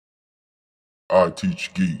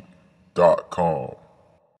ITeachGeek.com.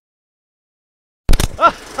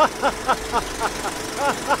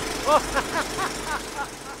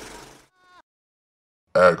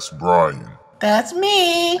 Ask Brian. That's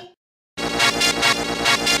me.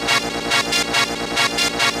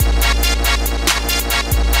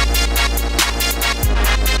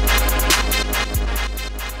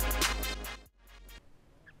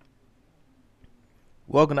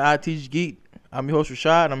 Welcome to ITeachGeek. I'm your host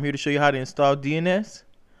Rashad, and I'm here to show you how to install DNS.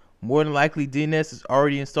 More than likely, DNS is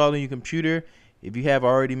already installed on your computer if you have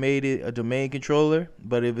already made it a domain controller.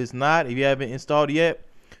 But if it's not, if you haven't installed it yet,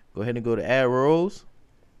 go ahead and go to Add Roles.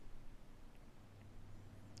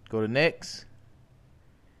 Go to Next.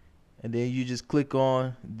 And then you just click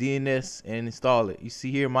on DNS and install it. You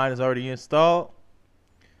see here, mine is already installed.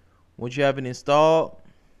 Once you have it installed,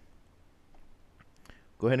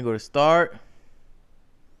 go ahead and go to Start.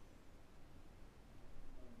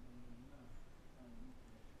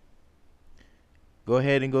 Go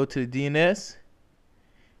ahead and go to the DNS.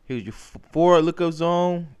 Here's your forward lookup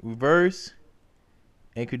zone, reverse,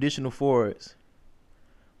 and conditional forwards.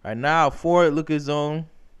 Right now, forward lookup zone,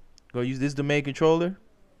 go use this domain controller,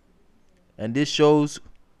 and this shows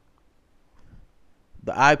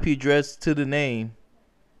the IP address to the name,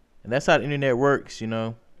 and that's how the internet works. You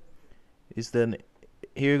know, it's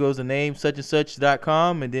here goes the name such and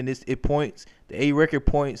such.com, and then it points, the A record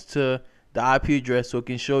points to the IP address, so it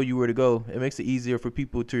can show you where to go. It makes it easier for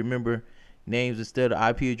people to remember names instead of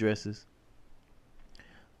IP addresses.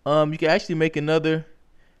 You can actually make another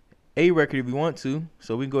A record if you want to.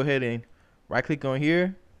 So we can go ahead and right click on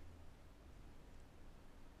here.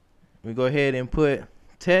 We go ahead and put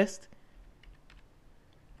test.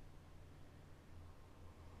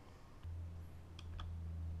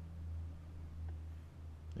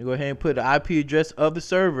 We go ahead and put the IP address of the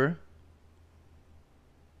server.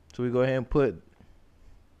 So we go ahead and put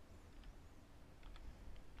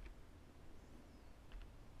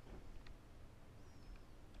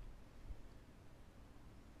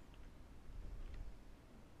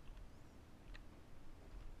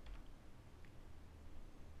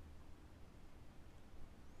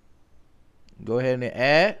go ahead and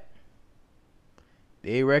add.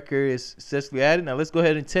 The A record is successfully added. Now let's go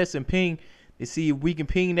ahead and test and ping to see if we can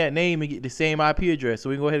ping that name and get the same IP address. So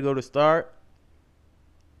we can go ahead and go to Start,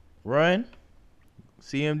 Run,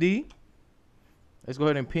 CMD. Let's go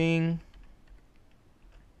ahead and ping.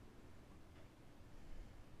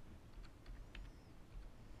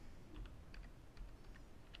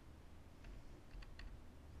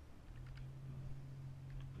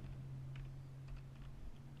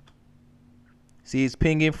 See, it's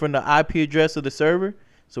pinging from the IP address of the server,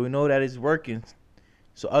 so we know that it's working.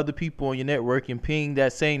 So other people on your network can ping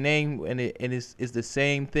that same name, and it's the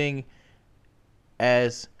same thing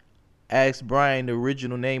as Ask Brian, the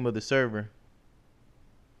original name of the server.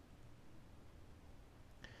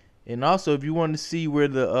 And also, if you want to see where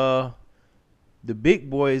the big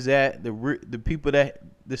boy is at, the people that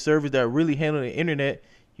the servers that really handle the internet,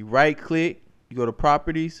 you right click, you go to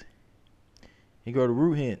Properties, you go to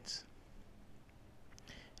Root Hints.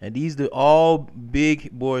 And these are all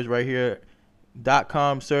big boys right here,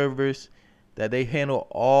 .com servers that they handle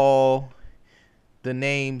all the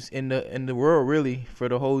names in the world, really, for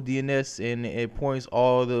the whole DNS, and it points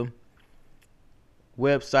all the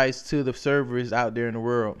websites to the servers out there in the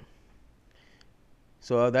world.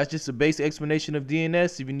 So that's just a basic explanation of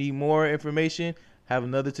DNS. If you need more information, have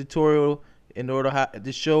another tutorial in order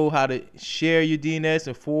to show how to share your DNS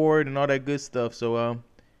and forward and all that good stuff. So I'm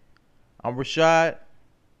Rashad.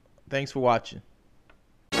 Thanks for watching.